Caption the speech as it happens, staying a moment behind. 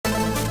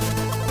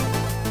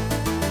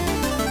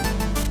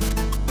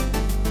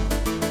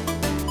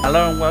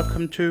Hello and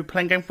welcome to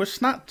Playing Games with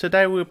Snat.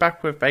 Today we're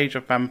back with Age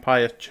of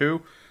Empires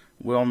 2.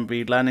 We're on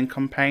the learning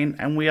campaign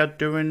and we are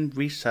doing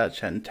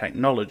research and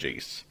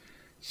technologies.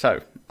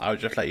 So, I'll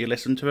just let you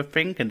listen to the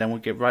thing and then we'll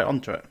get right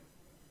onto it.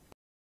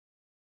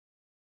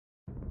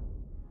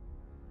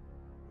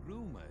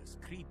 Rumours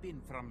creep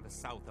in from the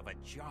south of a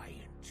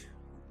giant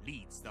who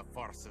leads the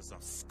forces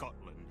of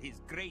Scotland, his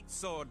great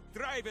sword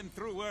driving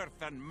through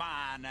earth and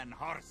man and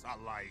horse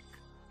alike.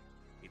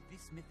 If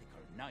this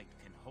mythical knight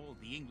can hold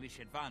the English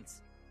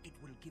advance, it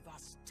will give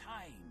us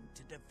time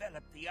to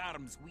develop the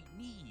arms we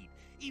need.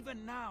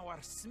 Even now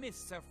our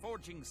smiths are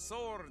forging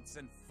swords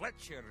and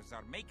fletchers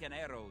are making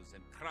arrows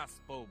and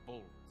crossbow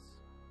bolts.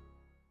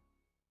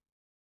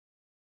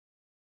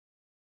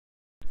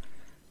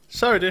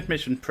 So this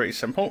mission's pretty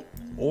simple.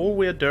 All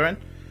we're doing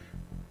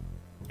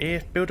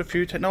is build a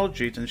few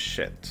technologies and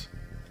shit.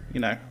 You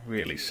know,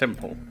 really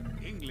simple.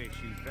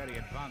 English use very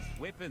advanced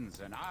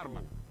weapons and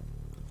armor.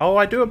 Oh,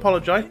 I do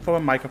apologise for a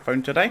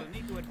microphone today.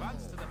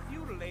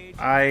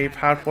 I've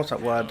had, what's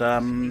that word,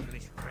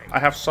 I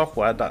have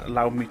software that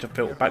allowed me to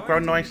filter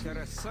background noise, and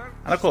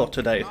of course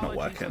today it's not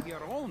working.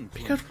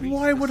 Because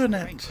why wouldn't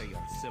it? For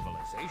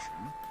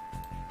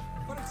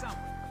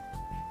example,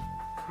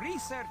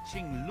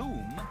 researching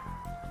loom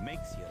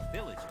makes your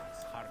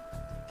villagers harder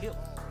to kill.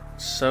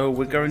 So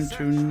we're going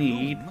to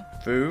need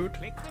food,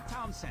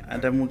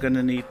 and then we're going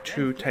to need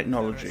 2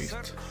 technologies.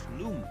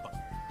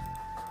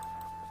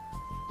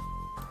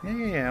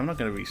 Yeah, I'm not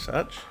going to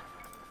research.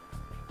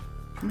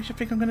 What makes you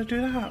think I'm going to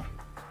do that?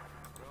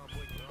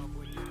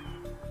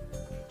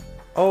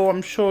 Oh,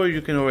 I'm sure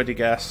you can already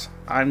guess.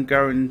 I'm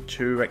going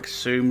to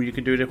assume you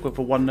can do this with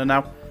a wonder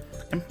now.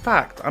 In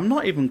fact, I'm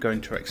not even going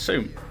to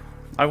assume.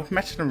 I was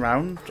messing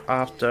around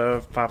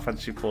after Final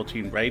Fantasy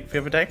XIV raid the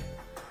other day.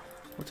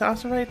 Was that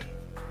after raid?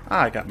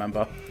 I can't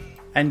remember.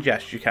 And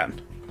yes, you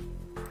can.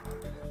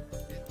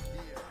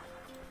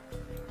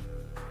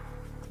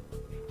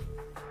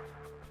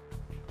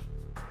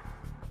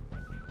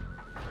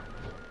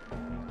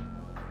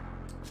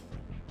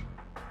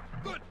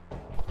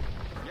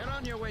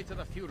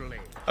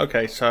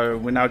 Okay, so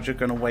we're now just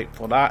going to wait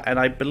for that, and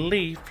I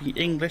believe the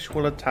English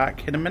will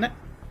attack in a minute.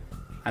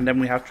 And then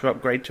we have to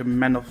upgrade to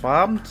Men of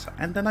Arms,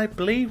 and then I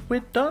believe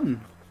we're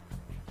done.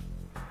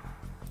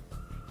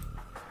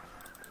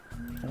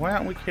 Why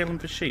aren't we killing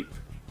the sheep?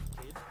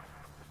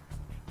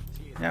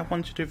 Yeah, I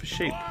want to do the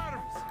sheep.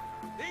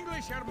 The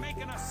English are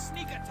making a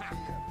sneak attack.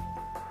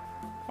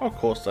 Oh, of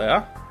course they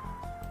are.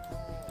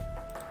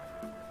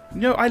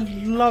 You know, I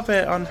love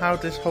it on how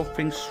this whole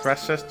thing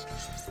stresses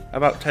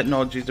about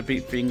technology to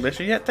beat the English,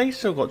 and yet they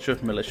still got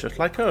just militias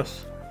like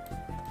us.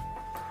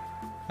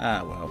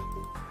 Ah, well.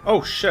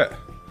 Oh, shit.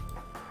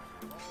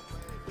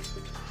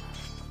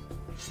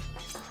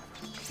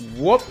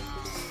 Whoop.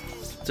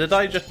 Did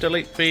I just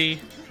delete the...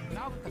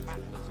 Now that the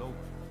battle is over,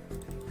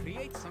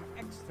 create some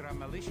extra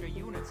militia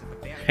units at the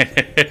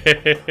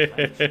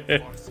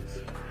barracks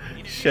forces. In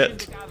addition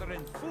to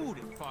gathering food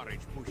in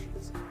forage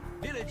bushes,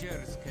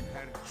 villagers can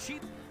herd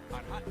sheep or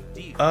hunt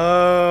deer.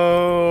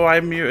 Oh, I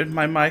muted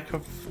my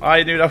microphone.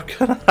 I knew that was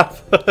gonna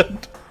happen.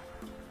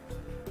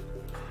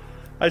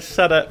 I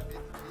said it.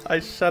 I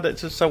said it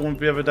to someone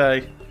the other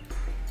day.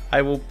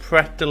 I will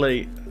press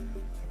delete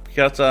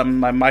because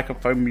my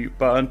microphone mute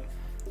button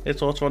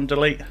is also on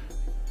delete.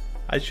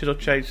 I should have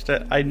changed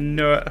it. I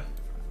knew it.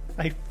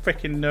 I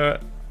freaking knew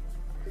it.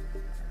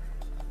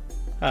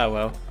 Ah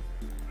well.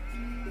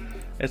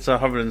 It's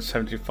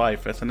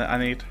 175, isn't it? I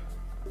need.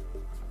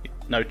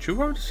 No,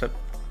 200.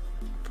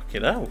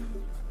 Fucking hell.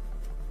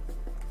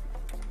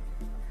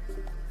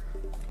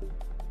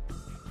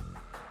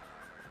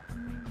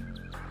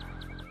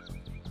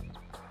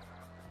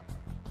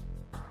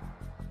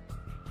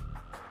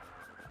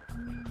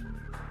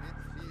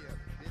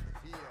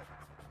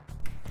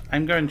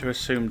 I'm going to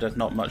assume there's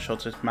not much on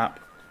this map.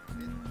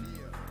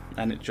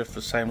 And it's just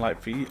the same like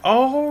for you.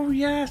 Oh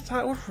yes,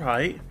 that was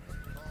right.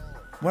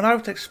 When I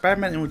was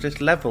experimenting with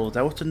this level,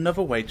 there was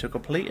another way to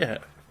complete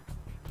it.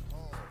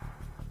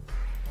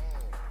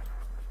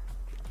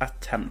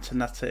 Attempting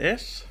that it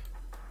is.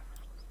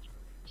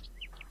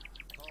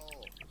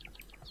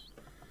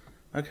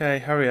 Okay,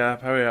 hurry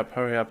up, hurry up,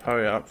 hurry up,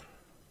 hurry up.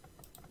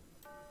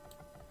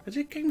 Is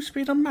it game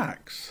speed on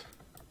max?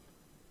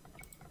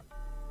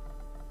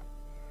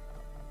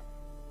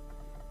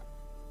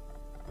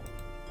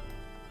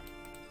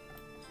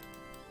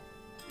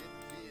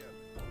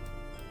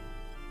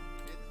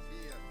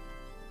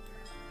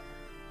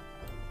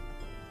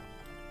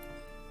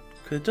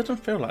 It doesn't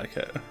feel like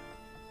it.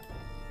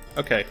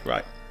 Okay,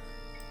 right.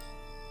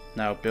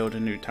 Now build a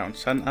new town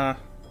centre.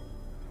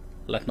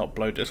 Let's not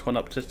blow this one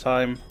up this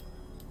time.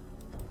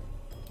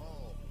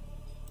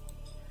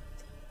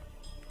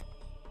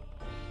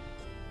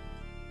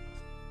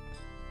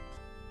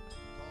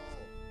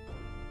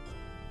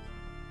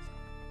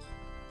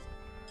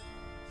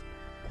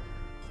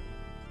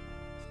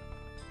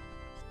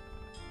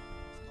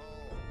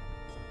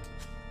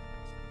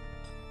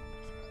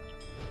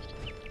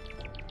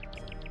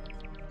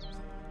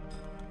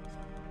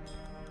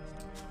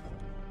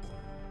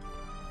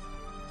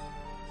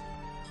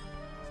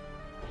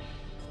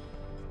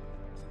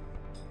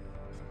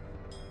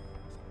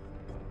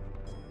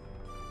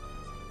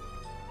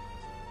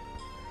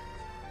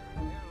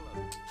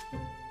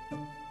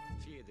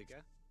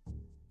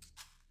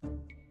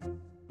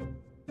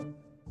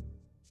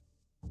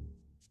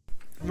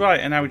 Right,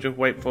 and now we just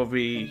wait for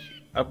the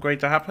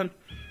upgrade to happen.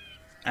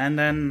 And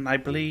then I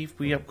believe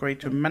we upgrade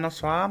to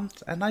Menace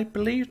Arms, and I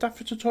believe that's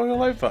the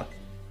tutorial over.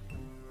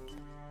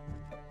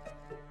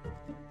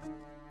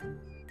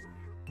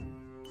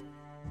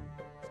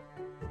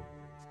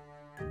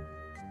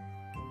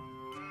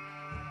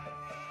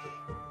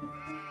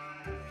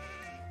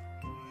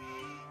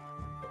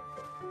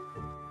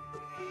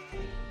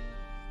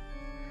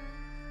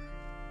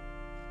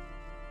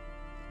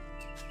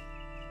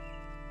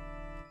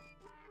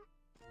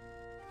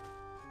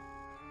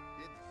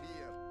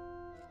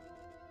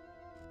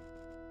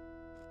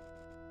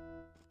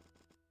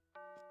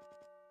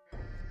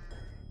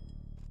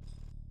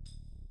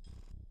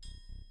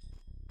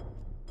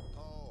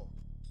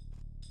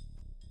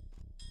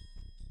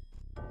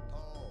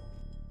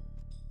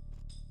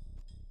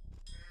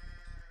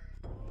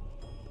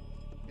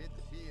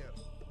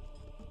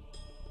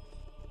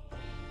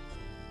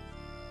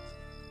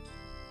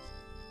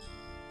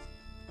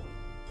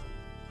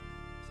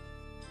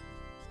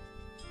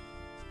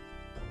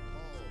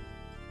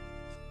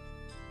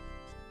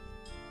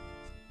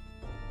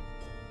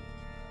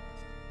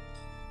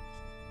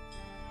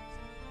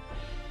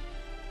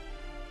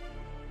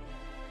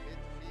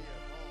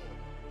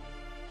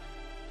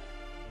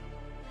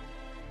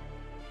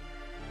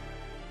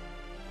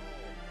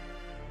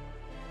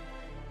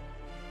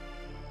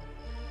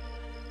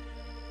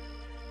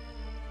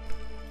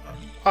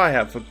 I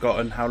have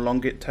forgotten how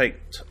long it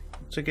takes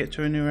to get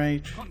to a new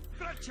age.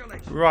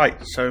 Right,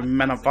 so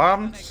Men of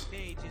Arms.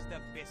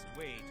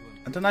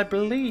 And then I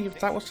believe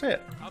that was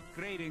it.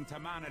 Upgrading to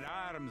Man at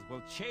Arms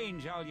will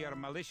change all your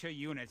militia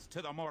units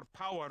to the more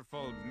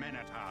powerful Men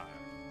at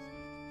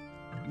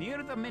Arms.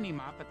 Near the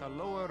minimap at the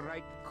lower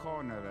right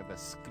corner of the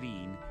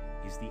screen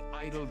is the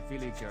idle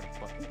villager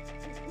button.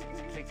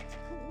 Click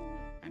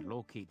and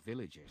locate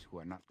villagers who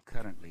are not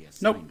currently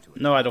assigned to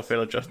it. No idle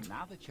villager.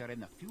 Now that you're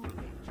in the fuel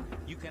range,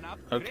 you can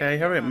upgrade Okay,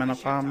 hurry up, Men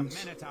of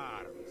Arms. Men at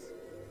Arms.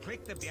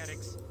 Click the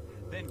barracks,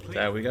 then click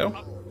There we go.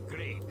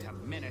 upgrade to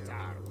Men at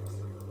Arms.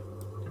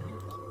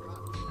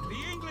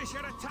 The English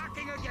are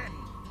attacking again.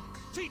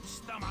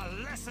 Teach them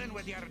a lesson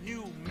with your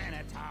new Men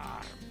at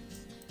Arms.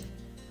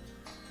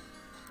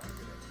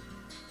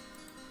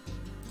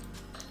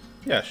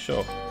 Yeah,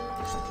 sure.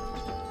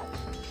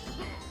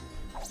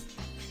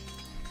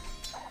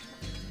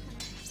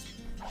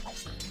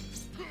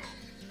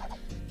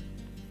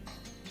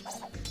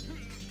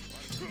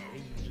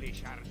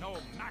 English are no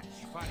match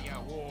for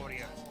your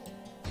warriors.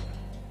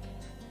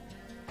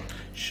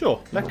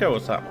 Sure, let go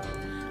of that.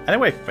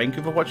 Anyway, thank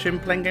you for watching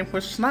Playing Games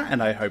with Snat,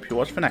 and I hope you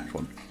watch the next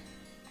one.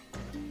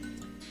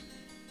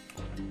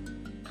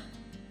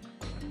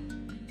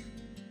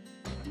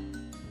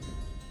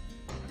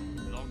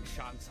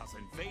 Longshanks has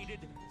invaded,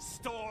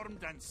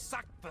 stormed, and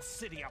sacked the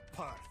city of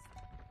Perth.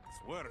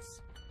 It's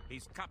worse.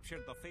 He's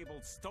captured the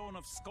fabled Stone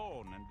of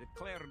Scone and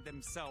declared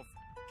himself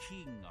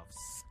King of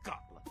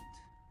Scotland.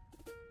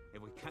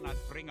 If we cannot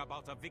bring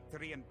about a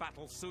victory in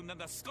battle soon, then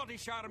the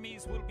Scottish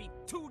armies will be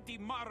too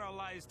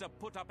demoralized to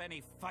put up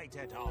any fight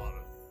at all.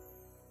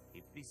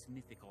 If this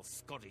mythical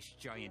Scottish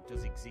giant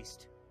does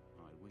exist,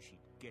 I wish he'd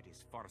get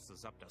his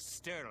forces up to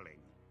Stirling,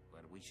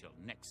 where we shall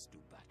next do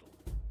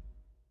battle.